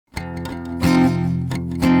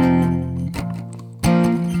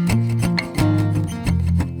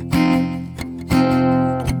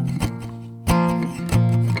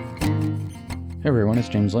Everyone, it's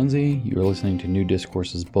James Lindsay. You are listening to New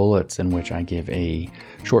Discourses Bullets, in which I give a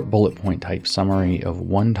short bullet point type summary of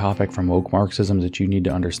one topic from woke Marxism that you need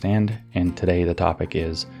to understand. And today the topic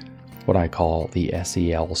is what I call the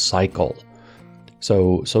SEL cycle.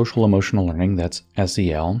 So social emotional learning, that's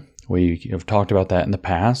SEL. We have talked about that in the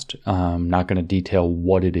past. I'm not going to detail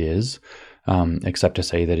what it is, except to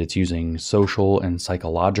say that it's using social and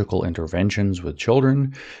psychological interventions with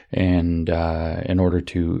children and in order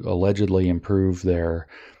to allegedly improve their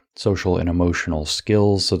social and emotional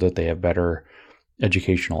skills so that they have better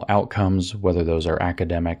educational outcomes, whether those are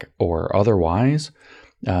academic or otherwise.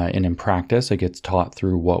 And in practice, it gets taught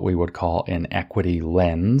through what we would call an equity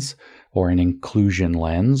lens, or an inclusion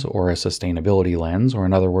lens, or a sustainability lens, or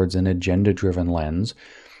in other words, an agenda-driven lens.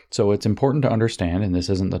 So it's important to understand, and this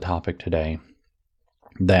isn't the topic today,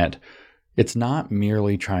 that it's not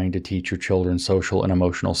merely trying to teach your children social and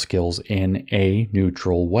emotional skills in a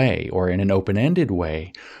neutral way, or in an open-ended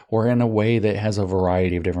way, or in a way that has a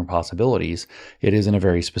variety of different possibilities. It is in a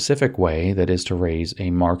very specific way, that is to raise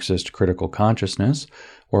a Marxist critical consciousness,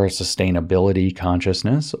 or a sustainability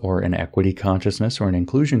consciousness, or an equity consciousness, or an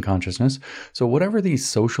inclusion consciousness. So whatever these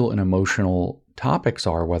social and emotional topics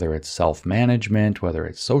are, whether it's self-management, whether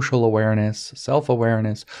it's social awareness,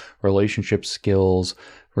 self-awareness, relationship skills,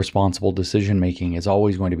 responsible decision-making, is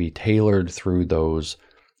always going to be tailored through those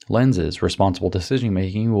lenses. Responsible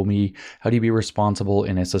decision-making will be, how do you be responsible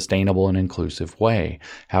in a sustainable and inclusive way?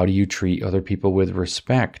 How do you treat other people with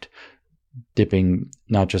respect? Dipping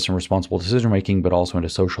not just in responsible decision-making, but also into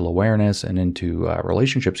social awareness and into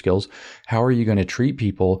relationship skills. How are you going to treat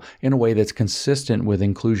people in a way that's consistent with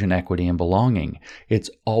inclusion, equity, and belonging? It's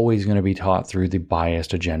always going to be taught through the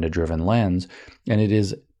biased, agenda-driven lens, and it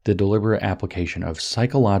is the deliberate application of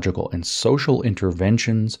psychological and social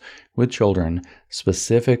interventions with children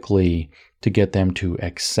specifically to get them to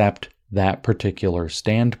accept that particular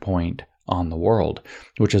standpoint on the world,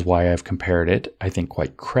 which is why I've compared it, I think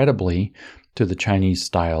quite credibly, to the Chinese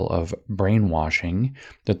style of brainwashing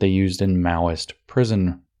that they used in Maoist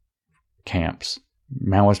prison camps,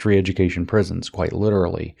 Maoist re-education prisons, quite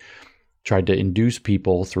literally. Tried to induce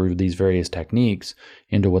people through these various techniques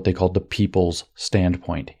into what they called the people's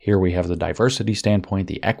standpoint. Here we have the diversity standpoint,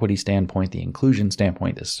 the equity standpoint, the inclusion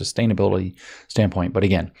standpoint, the sustainability standpoint. But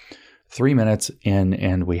again, 3 minutes in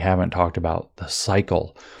and we haven't talked about the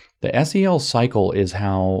cycle. The SEL cycle is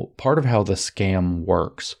part of how the scam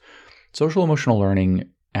works. Social emotional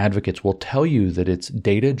learning advocates will tell you that it's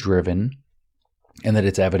data-driven and that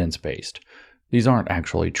it's evidence-based. These aren't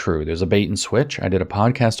actually true. There's a bait and switch. I did a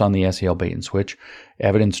podcast on the SEL bait and switch.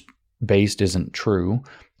 Evidence-based isn't true.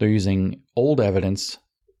 They're using old evidence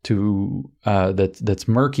that's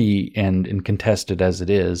murky and contested as it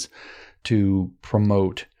is to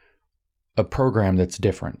promote a program that's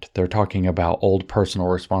different. They're talking about old personal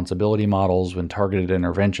responsibility models and targeted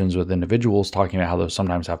interventions with individuals, talking about how those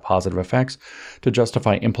sometimes have positive effects to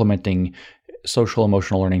justify implementing social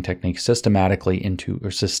emotional learning techniques systematically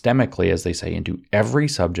systemically, as they say, into every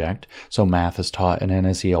subject. So math is taught in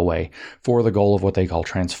an SEL way for the goal of what they call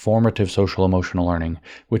transformative social emotional learning,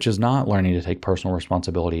 which is not learning to take personal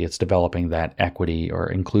responsibility. It's developing that equity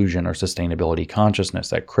or inclusion or sustainability consciousness,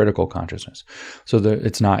 that critical consciousness. So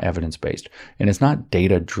it's not evidence-based and it's not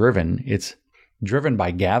data-driven. It's driven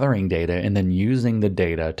by gathering data and then using the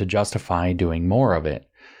data to justify doing more of it.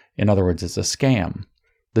 In other words, it's a scam.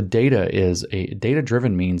 The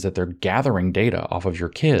data-driven means that they're gathering data off of your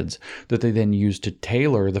kids that they then use to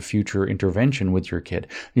tailor the future intervention with your kid.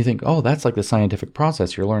 And you think, oh, that's like the scientific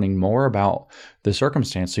process. You're learning more about the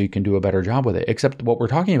circumstance so you can do a better job with it. Except what we're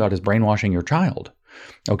talking about is brainwashing your child.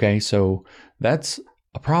 Okay, so that's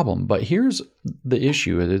a problem. But here's the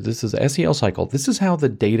issue. This is the SEL cycle. This is how the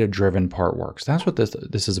data-driven part works. That's what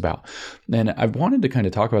this is about. And I've wanted to kind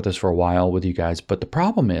of talk about this for a while with you guys, but the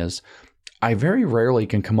problem is I very rarely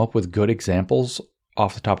can come up with good examples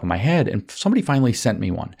off the top of my head, and somebody finally sent me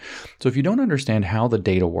one. So if you don't understand how the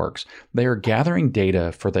data works, they are gathering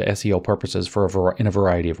data for the SEL purposes in a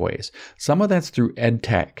variety of ways. Some of that's through ed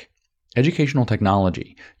tech, educational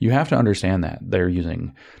technology. You have to understand that. They're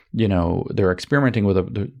using, they're experimenting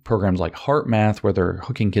with programs like HeartMath, where they're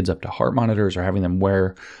hooking kids up to heart monitors or having them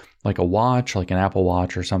wear like a watch, like an Apple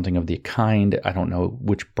Watch or something of the kind. I don't know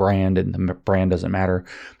which brand, and the brand doesn't matter.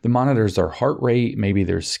 The monitors their heart rate, maybe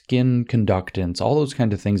their skin conductance, all those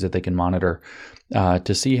kind of things that they can monitor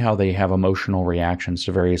to see how they have emotional reactions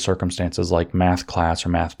to various circumstances like math class or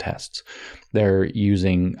math tests. They're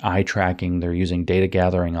using eye tracking. They're using data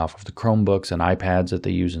gathering off of the Chromebooks and iPads that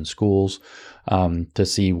they use in schools. to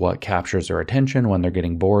see what captures their attention. When they're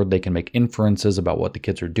getting bored, they can make inferences about what the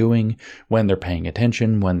kids are doing, when they're paying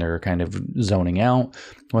attention, when they're kind of zoning out,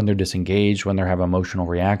 when they're disengaged, when they have emotional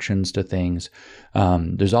reactions to things.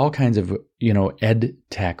 There's all kinds of, ed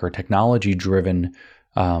tech or technology driven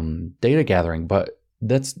data gathering, but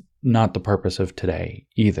that's not the purpose of today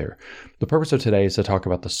either. The purpose of today is to talk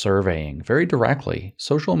about the surveying very directly.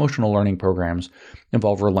 Social emotional learning programs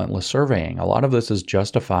involve relentless surveying. A lot of this is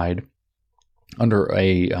justified under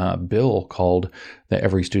a bill called the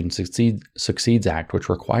Every Student Succeeds Act, which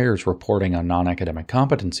requires reporting on non-academic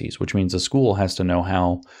competencies, which means the school has to know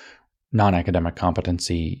how non-academic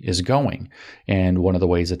competency is going. And one of the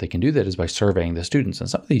ways that they can do that is by surveying the students. And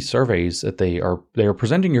some of these surveys that they are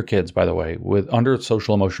presenting your kids, by the way, with under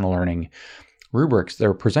social emotional learning rubrics,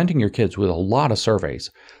 they're presenting your kids with a lot of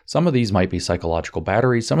surveys. Some of these might be psychological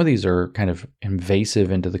batteries. Some of these are kind of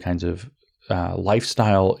invasive into the kinds of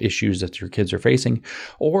lifestyle issues that your kids are facing,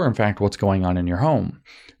 or in fact, what's going on in your home.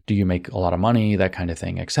 Do you make a lot of money? That kind of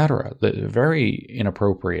thing, etc. Very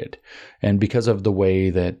inappropriate. And because of the way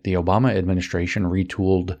that the Obama administration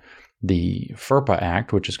retooled the FERPA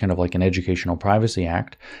Act, which is kind of like an Educational Privacy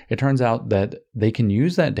Act, it turns out that they can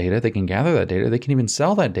use that data, they can gather that data, they can even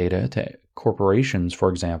sell that data to corporations, for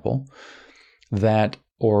example, that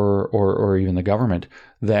or even the government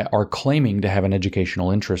that are claiming to have an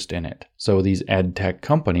educational interest in it. So these ed tech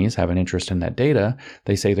companies have an interest in that data.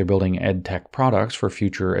 They say they're building ed tech products for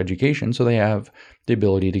future education, so they have the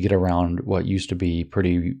ability to get around what used to be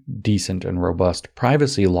pretty decent and robust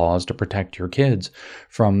privacy laws to protect your kids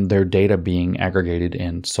from their data being aggregated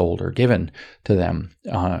and sold or given to them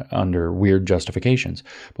under weird justifications.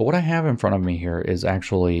 But what I have in front of me here is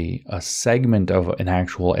actually a segment of an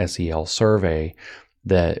actual SEL survey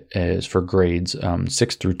that is for grades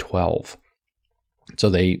 6 through 12. So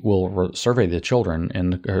they will survey the children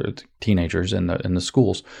and teenagers in the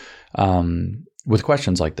schools with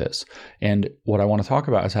questions like this. And what I want to talk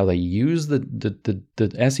about is how they use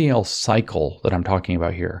the SEL cycle that I'm talking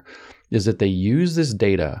about here. Is that they use this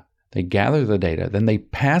data, they gather the data, then they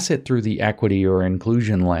pass it through the equity or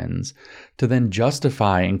inclusion lens to then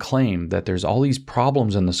justify and claim that there's all these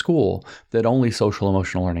problems in the school that only social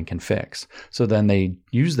emotional learning can fix. So then they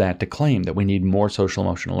use that to claim that we need more social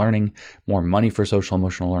emotional learning, more money for social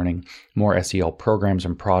emotional learning, more SEL programs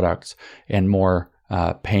and products, and more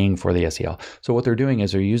paying for the SEL. So what they're doing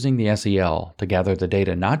is they're using the SEL to gather the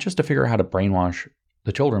data, not just to figure out how to brainwash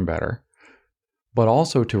the children better, but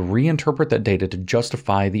also to reinterpret that data to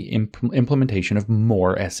justify the implementation of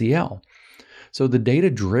more SEL. So the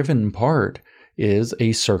data-driven part is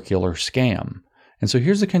a circular scam. And so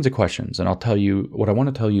here's the kinds of questions, and what I want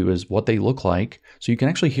to tell you is what they look like, so you can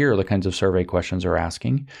actually hear the kinds of survey questions they're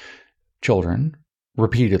asking children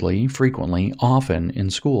repeatedly, frequently, often in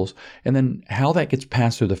schools, and then how that gets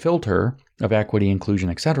passed through the filter of equity, inclusion,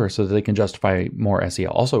 etc., so that they can justify more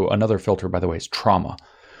SEL. Also, another filter, by the way, is trauma.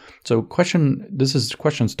 So this is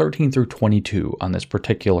questions 13 through 22 on this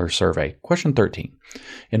particular survey. Question 13.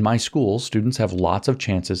 In my school, students have lots of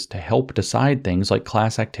chances to help decide things like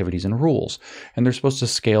class activities and rules. And they're supposed to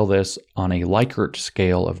scale this on a Likert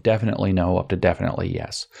scale of definitely no up to definitely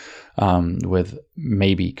yes, with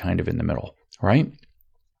maybe kind of in the middle, right?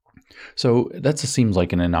 So that just seems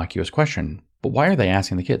like an innocuous question. But why are they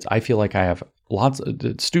asking the kids? I feel like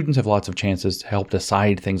students have lots of chances to help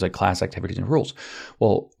decide things like class activities and rules.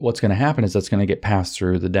 Well, what's going to happen is that's going to get passed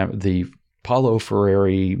through the Paulo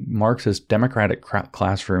Freire Marxist democratic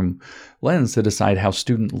classroom lens to decide how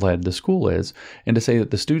student-led the school is, and to say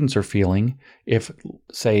that the students are feeling, if,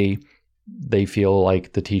 say, they feel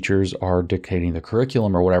like the teachers are dictating the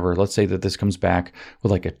curriculum or whatever. Let's say that this comes back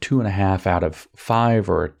with like a 2.5 out of 5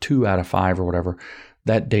 or a 2 out of 5 or whatever.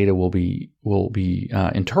 That data will be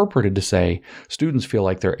interpreted to say students feel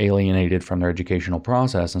like they're alienated from their educational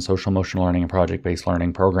process, and social emotional learning and project-based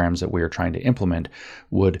learning programs that we are trying to implement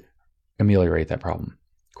would ameliorate that problem.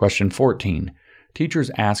 Question 14. Teachers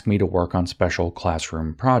ask me to work on special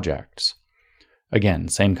classroom projects. Again,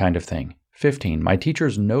 same kind of thing. 15. My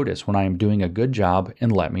teachers notice when I am doing a good job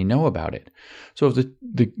and let me know about it. So if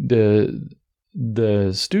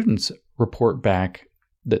the students report back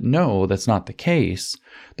that no, that's not the case,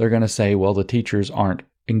 they're going to say, well, the teachers aren't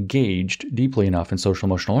engaged deeply enough in social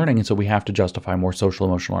emotional learning, and so we have to justify more social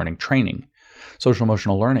emotional learning training. Social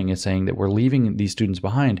emotional learning is saying that we're leaving these students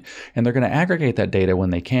behind, and they're going to aggregate that data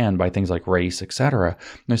when they can by things like race, etc.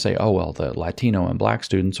 And they say, oh, well, the Latino and Black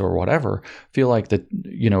students or whatever feel like that,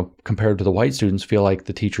 compared to the white students, feel like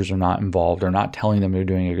the teachers are not involved or not telling them they're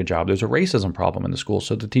doing a good job. There's a racism problem in the school,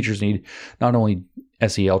 so the teachers need not only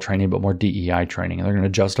SEL training, but more DEI training. And they're going to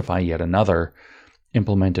justify yet another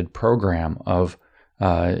implemented program of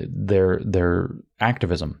their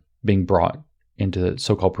activism being brought into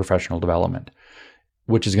so-called professional development,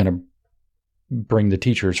 which is going to bring the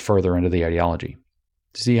teachers further into the ideology.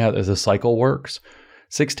 See how the cycle works?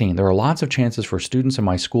 16, there are lots of chances for students in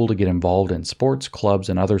my school to get involved in sports, clubs,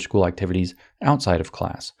 and other school activities outside of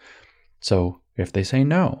class. So if they say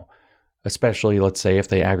no, especially let's say if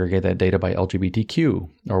they aggregate that data by LGBTQ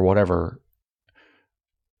or whatever,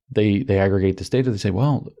 they aggregate this data, they say,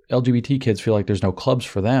 well, LGBT kids feel like there's no clubs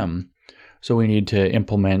for them, so we need to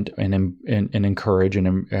implement and encourage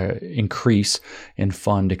and increase and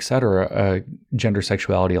fund, etc., Gender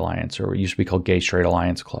Sexuality Alliance, or what used to be called Gay Straight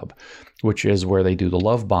Alliance Club, which is where they do the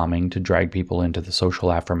love bombing to drag people into the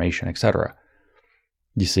social affirmation, etc.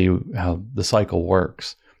 You see how the cycle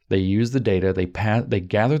works. They use the data, they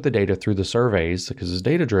gather the data through the surveys because it's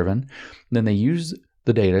data driven, then they use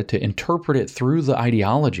the data to interpret it through the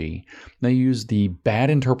ideology. They use the bad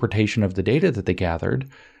interpretation of the data that they gathered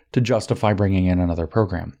to justify bringing in another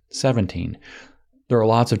program. 17, there are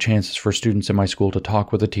lots of chances for students in my school to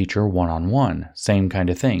talk with a teacher one-on-one. Same kind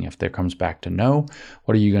of thing. If there comes back to no,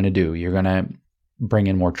 what are you going to do? You're going to bring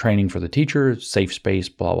in more training for the teacher, safe space,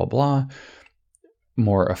 blah, blah, blah,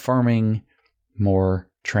 more affirming, more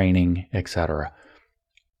training, etc.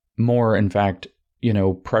 More, in fact,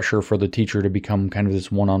 pressure for the teacher to become kind of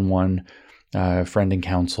this one-on-one friend and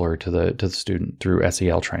counselor to the student through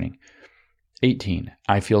SEL training. 18,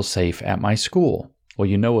 I feel safe at my school. Well,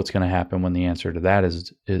 you know what's going to happen when the answer to that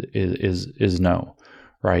is no,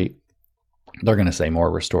 right? They're going to say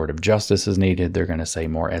more restorative justice is needed. They're going to say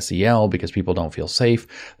more SEL because people don't feel safe.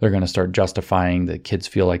 They're going to start justifying that kids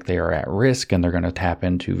feel like they are at risk, and they're going to tap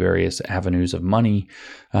into various avenues of money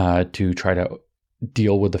to try to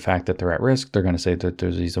deal with the fact that they're at risk. They're going to say that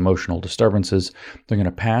there's these emotional disturbances. They're going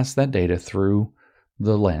to pass that data through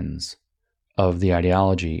the lens of the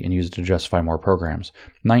ideology and use it to justify more programs.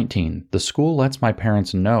 19, the school lets my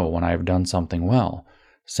parents know when I have done something well.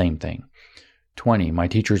 Same thing. 20, my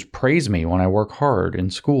teachers praise me when I work hard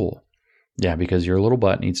in school. Yeah, because your little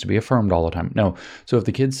butt needs to be affirmed all the time. No. So if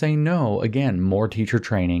the kids say no, again, more teacher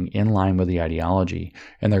training in line with the ideology.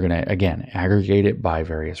 And they're going to, again, aggregate it by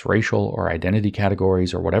various racial or identity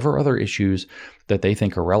categories or whatever other issues that they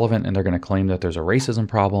think are relevant. And they're going to claim that there's a racism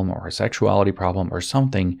problem or a sexuality problem or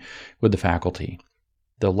something with the faculty.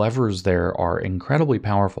 The levers there are incredibly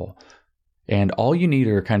powerful. And all you need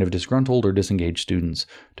are kind of disgruntled or disengaged students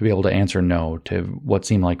to be able to answer no to what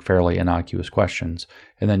seem like fairly innocuous questions.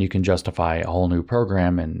 And then you can justify a whole new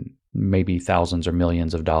program and maybe thousands or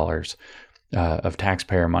millions of dollars of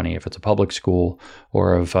taxpayer money if it's a public school,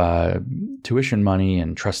 or of tuition money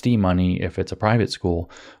and trustee money if it's a private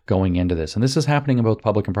school going into this. And this is happening in both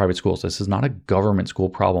public and private schools. This is not a government school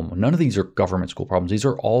problem. None of these are government school problems. These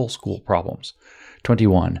are all school problems.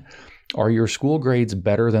 21. Are your school grades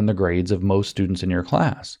better than the grades of most students in your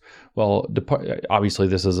class? Well, obviously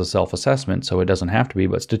this is a self-assessment, so it doesn't have to be,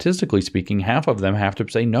 but statistically speaking, half of them have to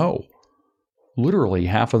say no. Literally,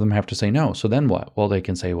 half of them have to say no. So then what? Well, they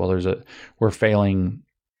can say, well, we're failing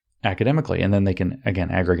academically, and then they can,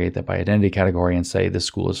 again, aggregate that by identity category and say this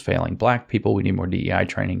school is failing Black people, we need more DEI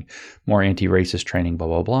training, more anti-racist training, blah,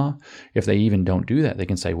 blah, blah. If they even don't do that, they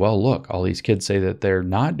can say, well, look, all these kids say that they're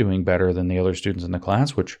not doing better than the other students in the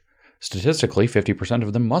class, which statistically, 50%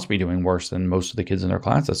 of them must be doing worse than most of the kids in their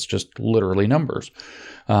class. That's just literally numbers.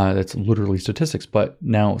 That's literally statistics. But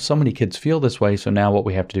now so many kids feel this way, so now what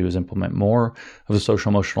we have to do is implement more of the social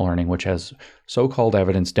emotional learning, which has so-called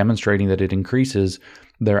evidence demonstrating that it increases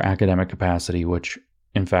their academic capacity, which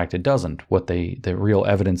in fact it doesn't. The real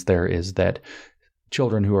evidence there is that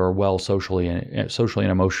children who are well socially and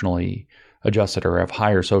emotionally adjusted or have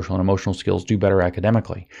higher social and emotional skills do better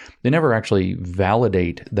academically. They never actually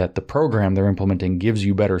validate that the program they're implementing gives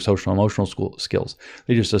you better social and emotional skills.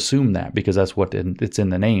 They just assume that because that's what it's in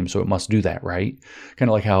the name, so it must do that, right? Kind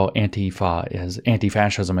of like how Antifa is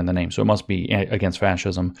anti-fascism in the name, so it must be against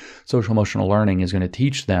fascism. Social emotional learning is going to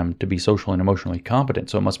teach them to be social and emotionally competent,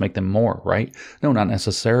 so it must make them more, right? No, not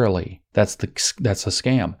necessarily. That's a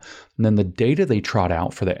scam. And then the data they trot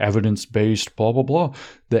out for the evidence-based blah, blah, blah,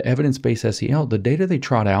 the evidence-based SEL, the data they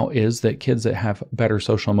trot out is that kids that have better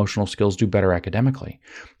social emotional skills do better academically.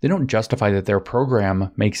 They don't justify that their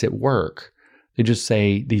program makes it work. They just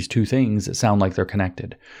say these two things that sound like they're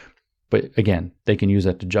connected. But again, they can use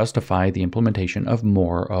that to justify the implementation of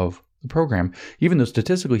more of the program, even though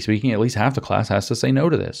statistically speaking, at least half the class has to say no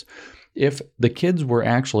to this. If the kids were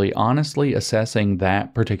actually honestly assessing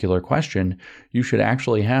that particular question, you should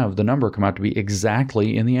actually have the number come out to be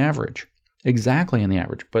exactly in the average. Exactly in the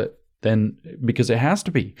average. But then, because it has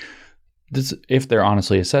to be, This, if they're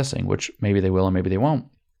honestly assessing, which maybe they will and maybe they won't.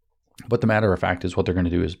 But the matter of fact is what they're going to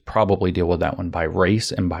do is probably deal with that one by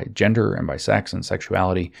race and by gender and by sex and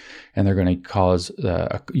sexuality. And they're going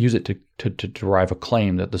to use it to derive a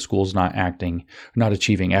claim that the school's not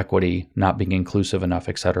achieving equity, not being inclusive enough,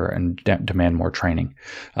 et cetera, and demand more training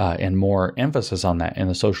and more emphasis on that in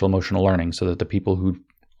the social emotional learning so that the people who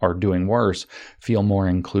are doing worse feel more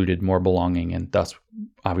included, more belonging, and thus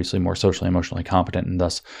obviously more socially emotionally competent, and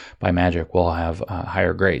thus by magic will have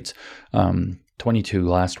higher grades. 22,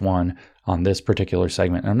 last one on this particular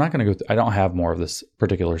segment. And I'm not going to I don't have more of this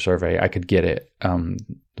particular survey. I could get it.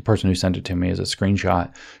 The person who sent it to me as a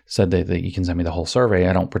screenshot said that you can send me the whole survey.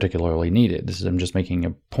 I don't particularly need it. I'm just making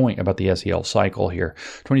a point about the SEL cycle here.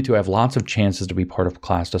 22, I have lots of chances to be part of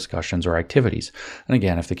class discussions or activities. And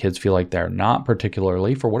again, if the kids feel like they're not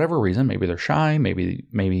particularly, for whatever reason, maybe they're shy,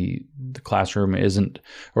 maybe the classroom isn't,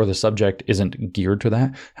 or the subject isn't geared to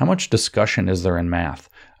that. How much discussion is there in math?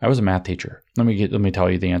 I was a math teacher. Let me tell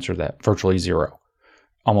you the answer to that. Virtually zero.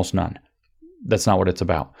 Almost none. That's not what it's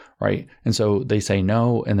about, right? And so they say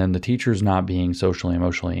no, and then the teacher's not being socially,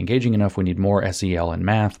 emotionally engaging enough. We need more SEL in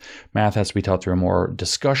math. Math has to be taught through a more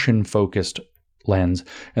discussion-focused lens.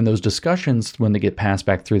 And those discussions, when they get passed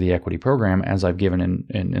back through the equity program, as I've given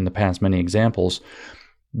in the past many examples,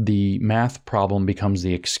 the math problem becomes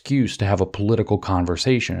the excuse to have a political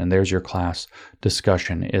conversation. And there's your class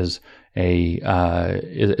discussion is a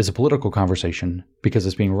political conversation because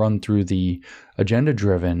it's being run through the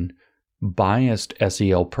agenda-driven, biased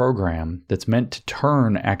SEL program that's meant to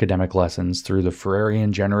turn academic lessons through the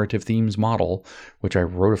Freirean generative themes model, which I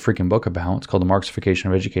wrote a freaking book about. It's called The Marxification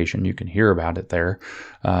of Education. You can hear about it there.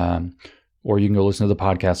 Or you can go listen to the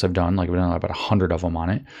podcasts I've done. Like I've done about 100 of them on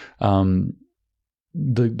it.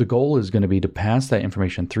 The goal is going to be to pass that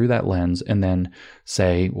information through that lens and then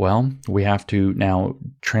say, well, we have to now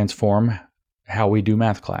transform how we do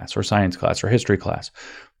math class or science class or history class.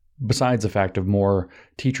 Besides the fact of more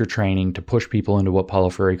teacher training to push people into what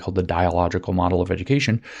Paulo Freire called the dialogical model of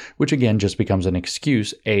education, which again just becomes an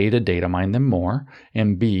excuse, A, to data mine them more,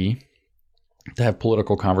 and B, to have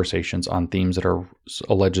political conversations on themes that are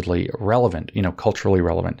allegedly relevant, culturally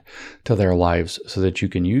relevant to their lives so that you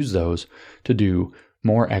can use those to do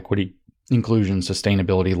more equity, inclusion,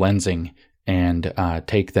 sustainability, lensing, and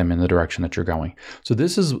take them in the direction that you're going. So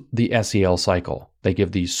this is the SEL cycle. They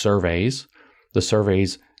give these surveys. The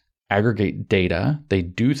surveys aggregate data. They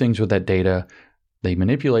do things with that data. They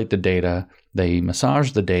manipulate the data. They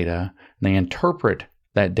massage the data. And they interpret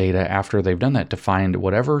that data after they've done that to find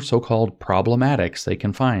whatever so-called problematics they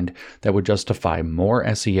can find that would justify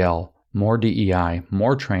more SEL, more DEI,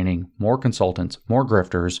 more training, more consultants, more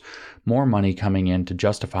grifters, more money coming in to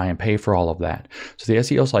justify and pay for all of that. So the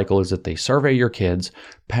SEL cycle is that they survey your kids,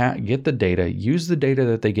 get the data, use the data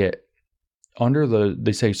that they get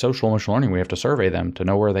they say social emotional learning, we have to survey them to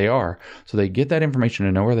know where they are. So they get that information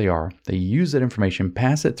to know where they are. They use that information,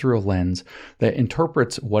 pass it through a lens that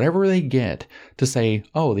interprets whatever they get to say,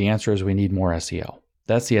 oh, the answer is we need more SEL.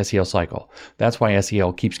 That's the SEL cycle. That's why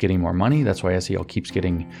SEL keeps getting more money. That's why SEL keeps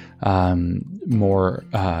getting more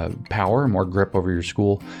power, more grip over your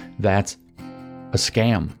school. That's a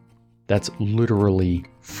scam. That's literally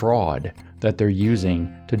fraud that they're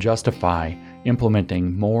using to justify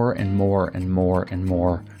implementing more and more and more and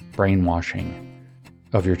more brainwashing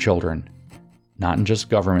of your children, not in just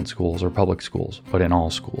government schools or public schools, but in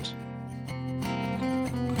all schools.